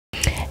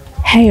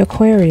Hey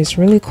Aquarius,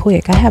 really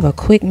quick, I have a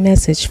quick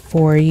message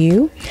for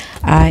you.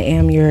 I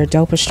am your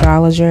dope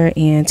astrologer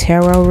and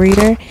tarot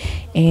reader,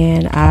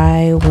 and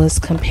I was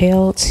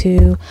compelled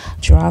to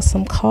draw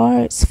some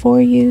cards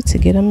for you to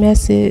get a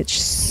message.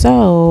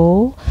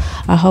 So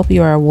I hope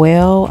you are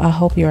well. I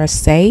hope you are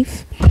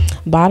safe.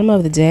 Bottom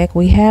of the deck,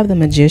 we have the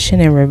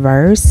Magician in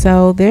reverse.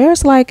 So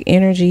there's like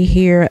energy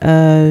here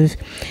of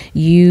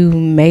you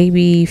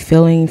maybe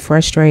feeling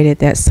frustrated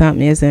that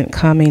something isn't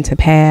coming to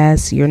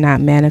pass. You're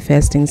not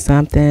manifesting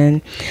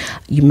something.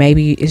 You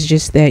maybe it's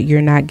just that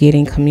you're not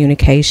getting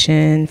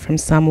communication from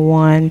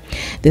someone.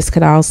 This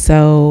could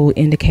also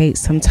indicate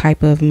some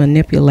type of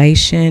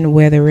manipulation,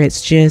 whether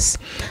it's just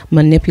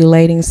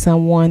manipulating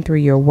someone through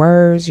your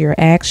words, your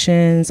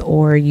actions,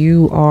 or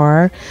you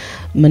are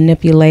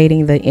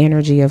manipulating the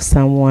energy of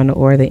someone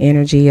or the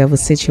energy of a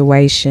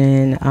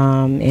situation,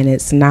 and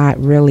it's not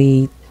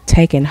really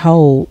taking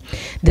hold.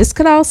 This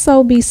could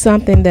also be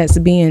something that's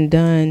being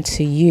done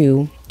to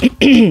you.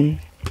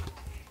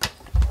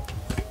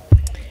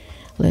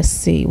 Let's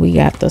see, we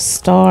got the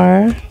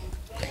Star.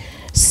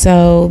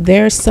 So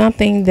there's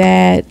something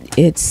that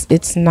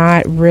it's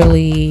not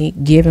really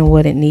giving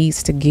what it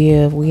needs to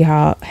give. We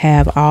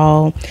have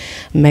all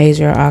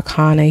major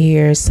arcana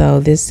here.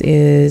 So this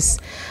is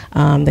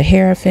the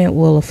Hierophant,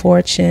 Wheel of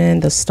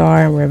Fortune, the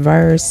Star in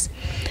reverse.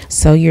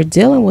 So you're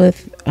dealing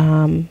with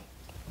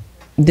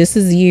this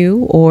is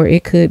you, or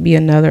it could be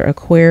another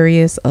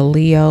Aquarius, a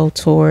Leo,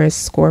 Taurus,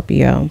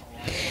 Scorpio.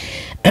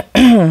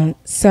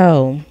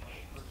 So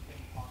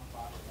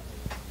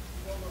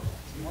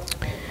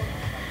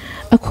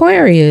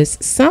Aquarius,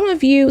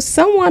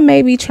 someone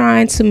may be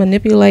trying to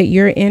manipulate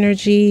your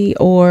energy,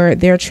 or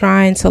they're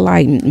trying to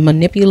like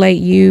manipulate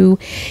you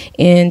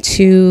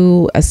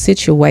into a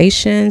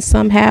situation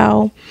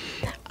somehow.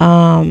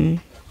 For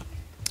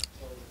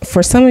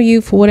some of you,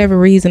 for whatever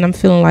reason, I'm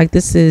feeling like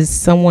this is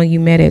someone you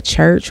met at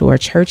church or a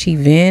church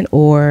event,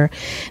 or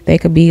they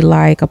could be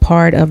like a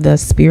part of the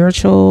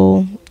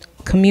spiritual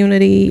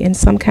community in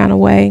some kind of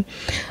way.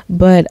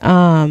 But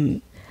I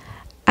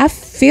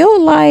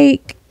feel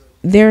like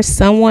there's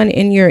someone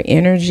in your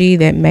energy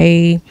that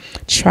may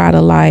try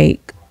to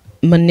like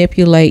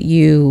manipulate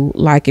you.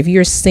 Like if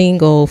you're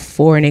single,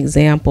 for an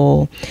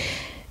example,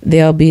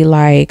 they'll be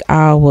like,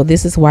 oh, well,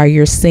 this is why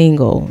you're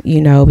single, you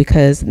know,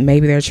 because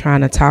maybe they're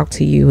trying to talk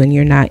to you and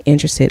you're not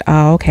interested.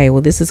 Oh, okay,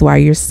 well, this is why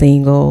you're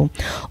single,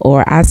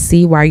 or I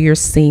see why you're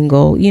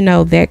single, you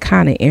know, that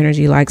kind of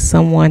energy, like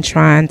someone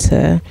trying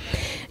to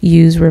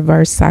use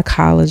reverse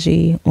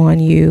psychology on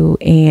you.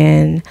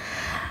 And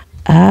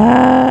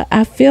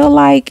I feel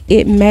like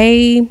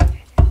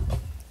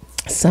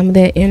some of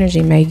that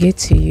energy may get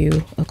to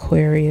you,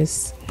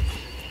 Aquarius.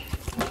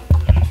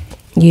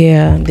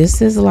 Yeah,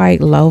 this is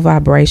like low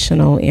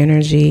vibrational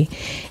energy.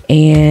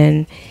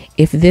 And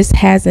if this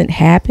hasn't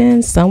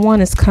happened,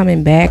 someone is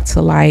coming back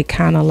to like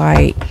kind of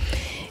like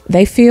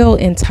they feel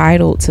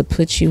entitled to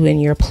put you in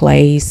your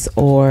place,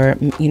 or,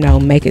 you know,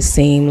 make it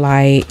seem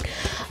like,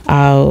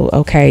 oh,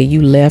 okay,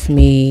 you left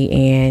me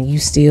and you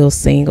still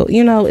single.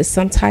 You know, it's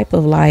some type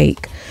of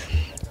like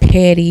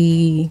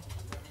petty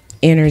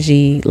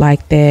energy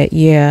like that.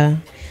 Yeah.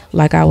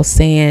 Like I was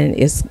saying,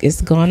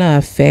 it's gonna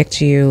affect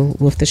you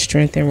with the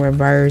Strength in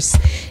reverse.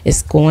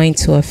 It's going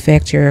to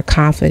affect your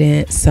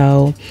confidence.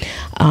 So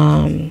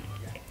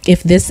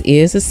if this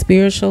is a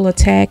spiritual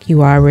attack,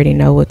 you already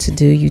know what to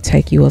do. You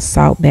take you a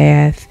salt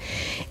bath.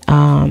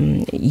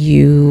 I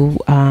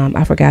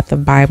forgot the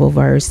Bible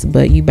verse,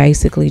 but you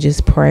basically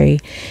just pray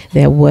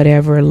that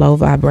whatever low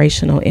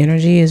vibrational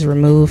energy is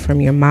removed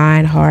from your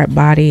mind, heart,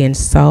 body, and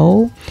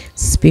soul,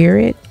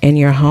 spirit, and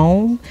your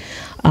home.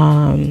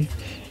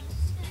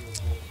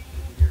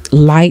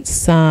 Light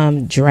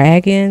some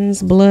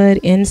dragon's blood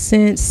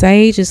incense.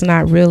 Sage is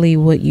not really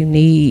what you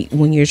need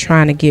when you're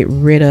trying to get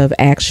rid of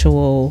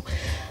actual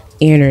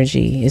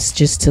energy. It's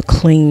just to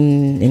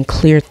clean and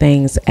clear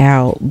things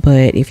out.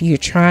 But if you're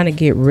trying to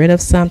get rid of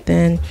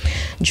something,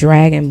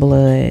 dragon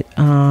blood.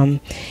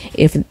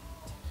 If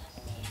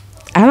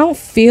I don't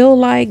feel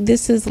like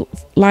this is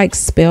like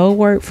spell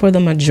work for the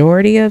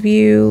majority of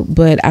you,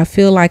 but I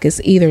feel like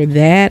it's either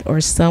that or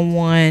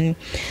someone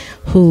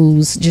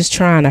who's just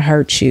trying to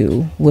hurt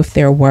you with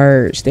their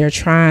words. They're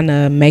trying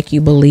to make you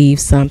believe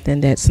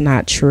something that's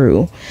not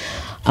true.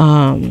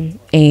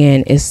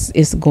 And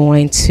it's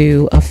going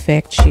to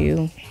affect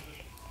you.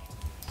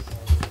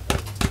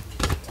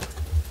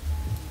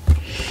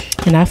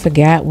 And I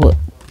forgot what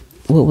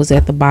was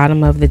at the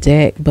bottom of the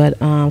deck, but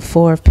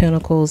Four of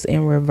Pentacles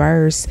in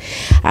reverse.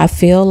 I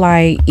feel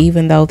like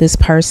even though this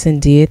person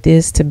did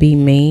this to be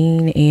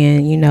mean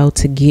and, you know,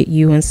 to get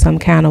you in some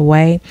kind of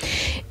way,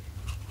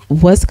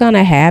 what's going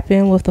to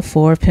happen with the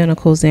Four of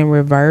Pentacles in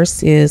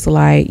reverse is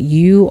like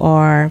you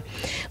are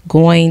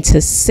going to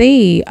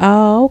see,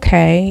 oh,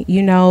 okay,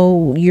 you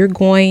know, you're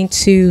going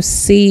to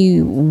see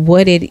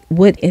what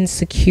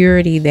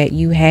insecurity that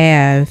you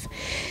have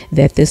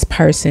that this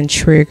person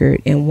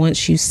triggered. And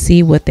once you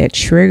see what that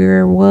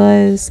trigger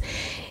was,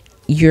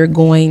 you're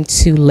going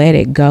to let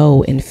it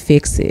go and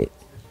fix it.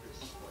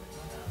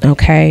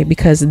 Okay,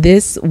 because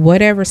this,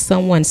 whatever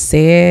someone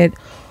said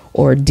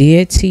or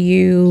did to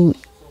you,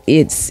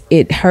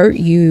 it hurt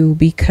you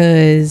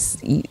because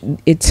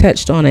it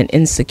touched on an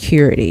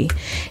insecurity.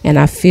 And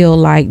I feel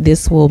like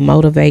this will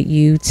motivate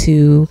you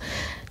to,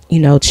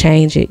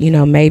 change it.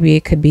 Maybe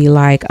it could be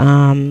like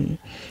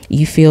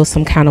you feel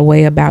some kind of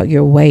way about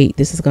your weight.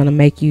 This is going to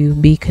make you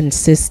be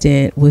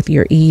consistent with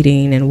your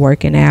eating and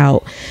working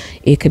out.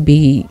 It could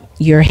be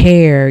your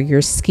hair,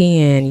 your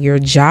skin, your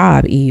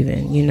job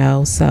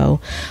even,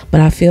 so, but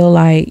I feel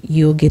like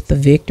you'll get the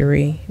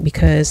victory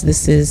because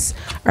this is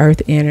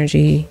earth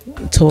energy,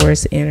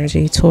 Taurus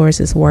energy. Taurus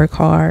is work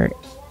hard.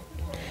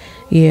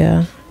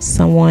 Yeah,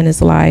 someone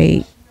is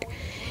like,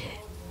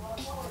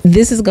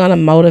 this is gonna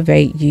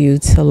motivate you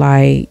to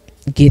like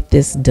get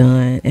this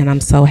done, and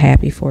I'm so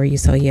happy for you.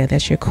 So yeah,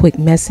 that's your quick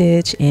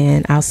message,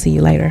 and I'll see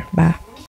you later. Bye.